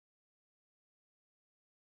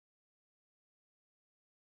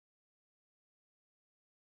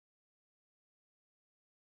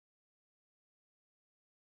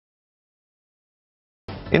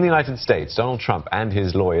In the United States, Donald Trump and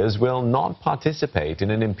his lawyers will not participate in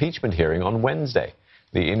an impeachment hearing on Wednesday.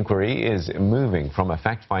 The inquiry is moving from a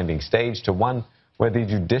fact-finding stage to one where the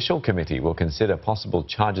Judicial Committee will consider possible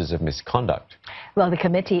charges of misconduct. Well, the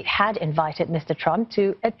committee had invited Mr. Trump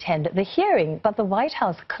to attend the hearing, but the White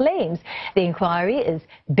House claims the inquiry is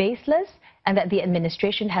baseless and that the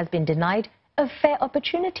administration has been denied a fair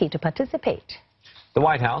opportunity to participate. The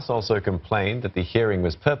White House also complained that the hearing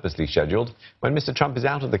was purposely scheduled when Mr. Trump is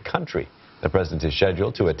out of the country. The president is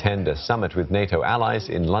scheduled to attend a summit with NATO allies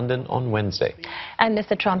in London on Wednesday. And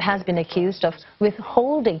Mr. Trump has been accused of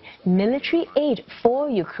withholding military aid for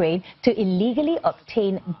Ukraine to illegally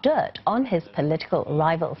obtain dirt on his political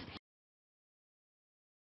rivals.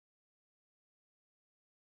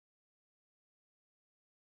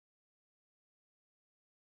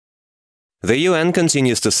 The UN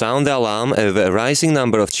continues to sound the alarm over a rising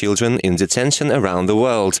number of children in detention around the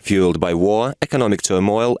world, fueled by war, economic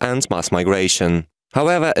turmoil and mass migration.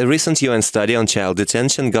 However, a recent UN study on child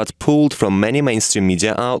detention got pulled from many mainstream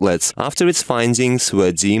media outlets after its findings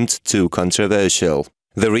were deemed too controversial.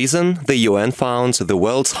 The reason? The UN found the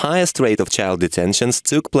world's highest rate of child detentions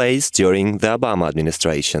took place during the Obama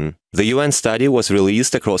administration. The UN study was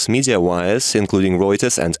released across media wires, including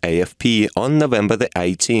Reuters and AFP, on November the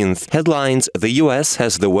 18th. Headlined, "The US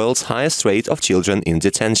has the world's highest rate of children in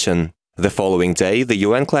detention." The following day, the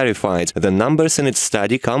UN clarified the numbers in its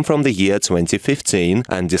study come from the year 2015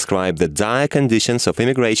 and describe the dire conditions of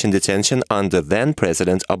immigration detention under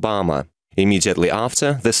then-President Obama. Immediately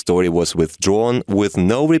after, the story was withdrawn with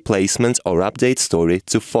no replacement or update story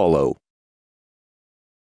to follow.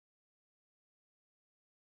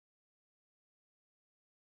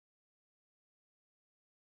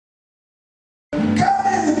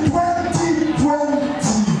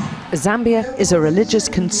 Zambia is a religious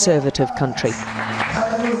conservative country,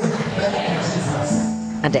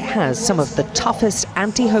 and it has some of the toughest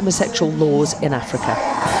anti-homosexual laws in Africa.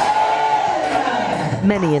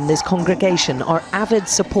 Many in this congregation are avid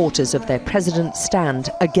supporters of their president's stand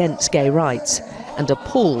against gay rights and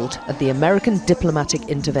appalled at the American diplomatic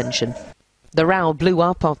intervention. The row blew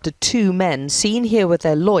up after two men seen here with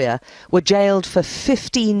their lawyer were jailed for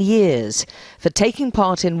 15 years for taking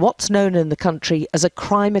part in what's known in the country as a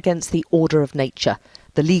crime against the order of nature,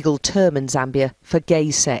 the legal term in Zambia for gay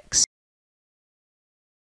sex.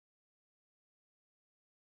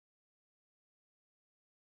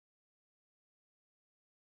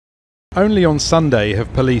 Only on Sunday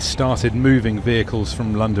have police started moving vehicles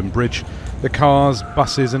from London Bridge. The cars,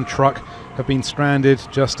 buses and truck have been stranded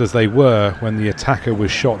just as they were when the attacker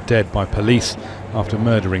was shot dead by police after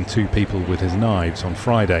murdering two people with his knives on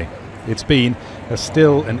Friday. It's been a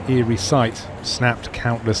still and eerie sight, snapped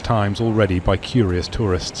countless times already by curious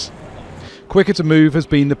tourists. Quicker to move has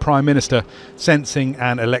been the Prime Minister. Sensing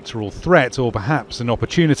an electoral threat or perhaps an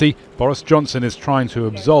opportunity, Boris Johnson is trying to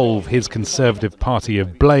absolve his Conservative Party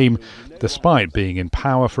of blame, despite being in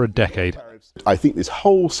power for a decade. I think this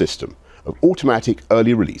whole system of automatic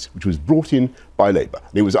early release, which was brought in by Labour,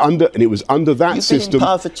 and it was under that You've system. Been in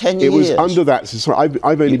power for 10 years. It was under that. Sorry,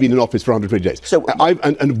 I've only been in office for 120 days. So,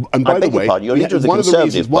 and by the way, you're leader of the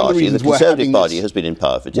Conservative Party. The Conservative Party has been in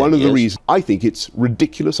power for 10 years. One of the reasons I think it's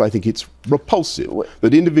ridiculous, I think it's repulsive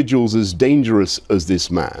that individuals as dangerous as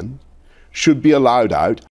this man should be allowed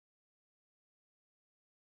out.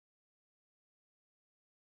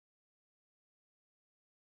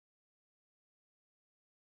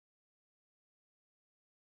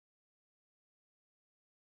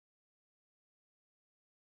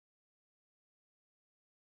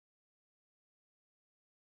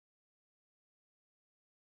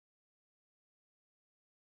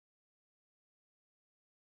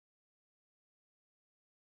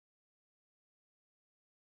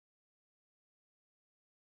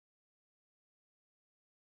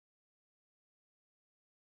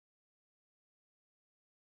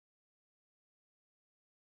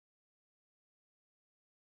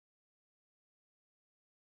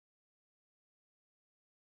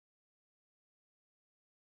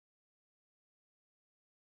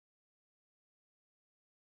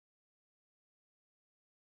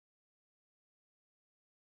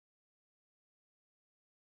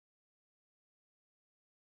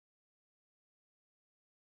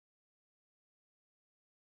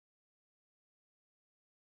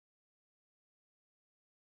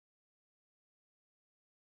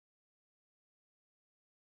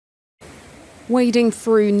 Wading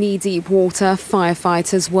through knee-deep water,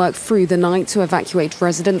 firefighters work through the night to evacuate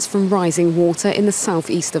residents from rising water in the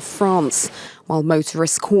southeast of France, while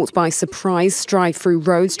motorists caught by surprise drive through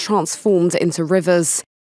roads transformed into rivers.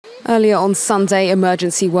 Earlier on Sunday,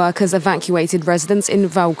 emergency workers evacuated residents in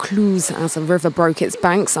Vaucluse as a river broke its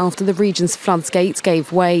banks after the region's floodgates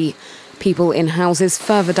gave way. People in houses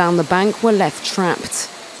further down the bank were left trapped.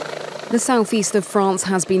 The southeast of France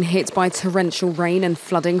has been hit by torrential rain and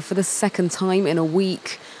flooding for the second time in a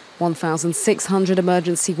week. 1,600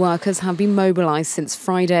 emergency workers have been mobilised since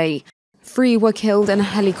Friday. 3 were killed in a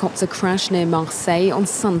helicopter crash near Marseille on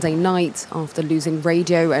Sunday night after losing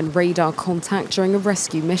radio and radar contact during a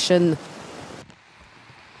rescue mission.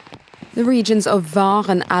 The regions of Var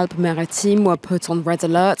and Alpes-Maritimes were put on red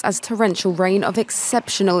alert as torrential rain of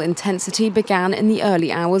exceptional intensity began in the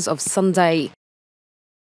early hours of Sunday.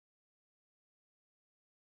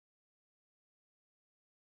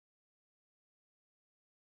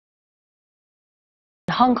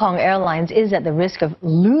 Kong Airlines is at the risk of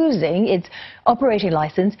losing its operating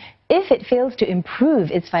license if it fails to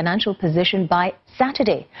improve its financial position by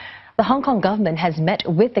Saturday. The Hong Kong government has met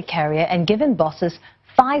with the carrier and given bosses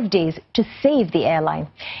 5 days to save the airline.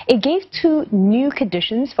 It gave 2 new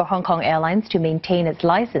conditions for Hong Kong Airlines to maintain its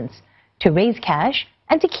license: to raise cash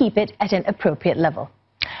and to keep it at an appropriate level.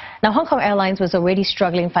 Now, Hong Kong Airlines was already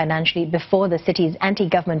struggling financially before the city's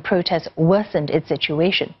anti-government protests worsened its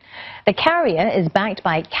situation. The carrier is backed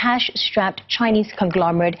by cash-strapped Chinese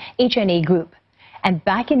conglomerate HNA Group. And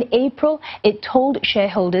back in April, it told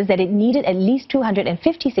shareholders that it needed at least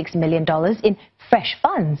 $256 million in fresh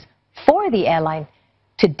funds for the airline.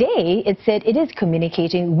 Today, it said it is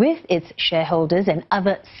communicating with its shareholders and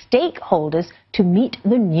other stakeholders to meet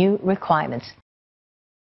the new requirements.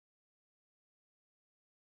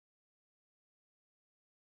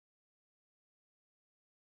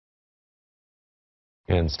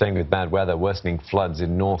 And staying with bad weather, worsening floods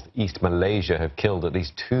in northeast Malaysia have killed at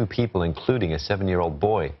least 2 people, including a 7-year-old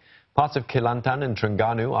boy. Parts of Kelantan and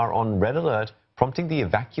Terengganu are on red alert, prompting the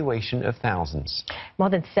evacuation of thousands. More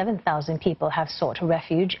than 7,000 people have sought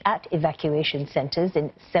refuge at evacuation centres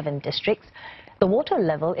in 7 districts. The water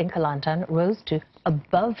level in Kelantan rose to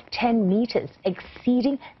above 10 meters,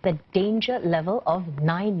 exceeding the danger level of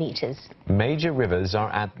 9 meters. Major rivers are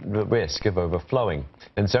at risk of overflowing,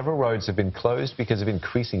 and several roads have been closed because of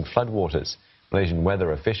increasing floodwaters. Malaysian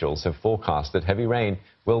weather officials have forecast that heavy rain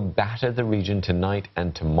will batter the region tonight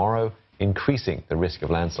and tomorrow, increasing the risk of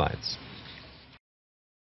landslides.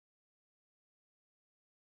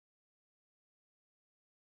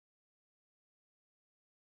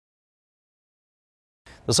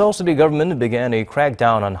 The Seoul City government began a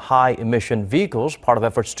crackdown on high-emission vehicles, part of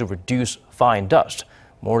efforts to reduce fine dust.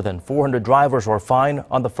 More than 400 drivers were fined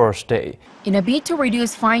on the first day. In a bid to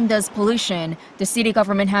reduce fine dust pollution, the city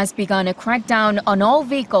government has begun a crackdown on all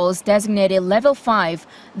vehicles designated Level 5,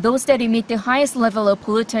 those that emit the highest level of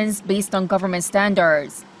pollutants based on government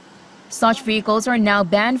standards. Such vehicles are now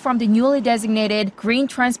banned from the newly designated Green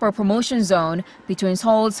Transport Promotion Zone between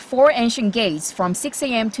Seoul's 4 ancient gates from 6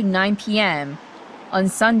 a.m. to 9 p.m. On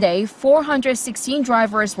Sunday, 416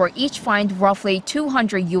 drivers were each fined roughly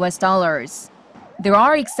 $200. There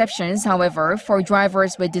are exceptions, however, for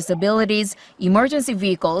drivers with disabilities, emergency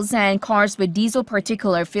vehicles, and cars with diesel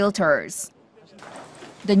particulate filters.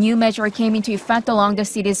 The new measure came into effect along the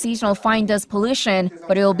city's seasonal fine dust pollution,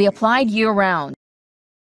 but it will be applied year-round.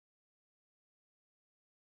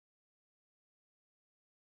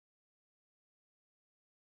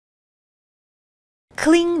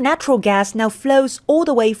 Clean natural gas now flows all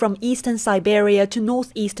the way from eastern Siberia to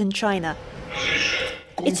northeastern China.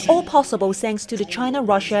 It's all possible thanks to the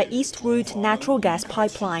China-Russia East Route natural gas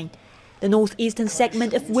pipeline, the northeastern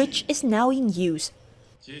segment of which is now in use.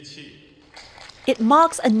 It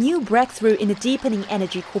marks a new breakthrough in the deepening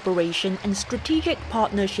energy cooperation and strategic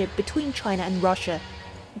partnership between China and Russia.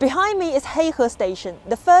 Behind me is Heihe Station,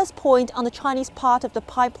 the first point on the Chinese part of the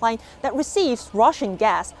pipeline that receives Russian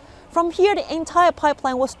gas. From here, the entire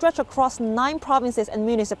pipeline will stretch across 9 provinces and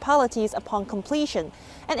municipalities upon completion,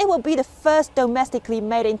 and it will be the first domestically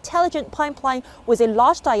made intelligent pipeline with a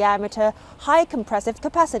large diameter, high compressive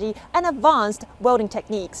capacity, and advanced welding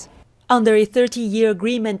techniques. Under a 30-year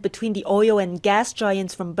agreement between the oil and gas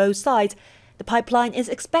giants from both sides, the pipeline is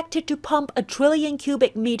expected to pump 1 trillion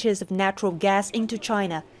cubic meters of natural gas into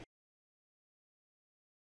China.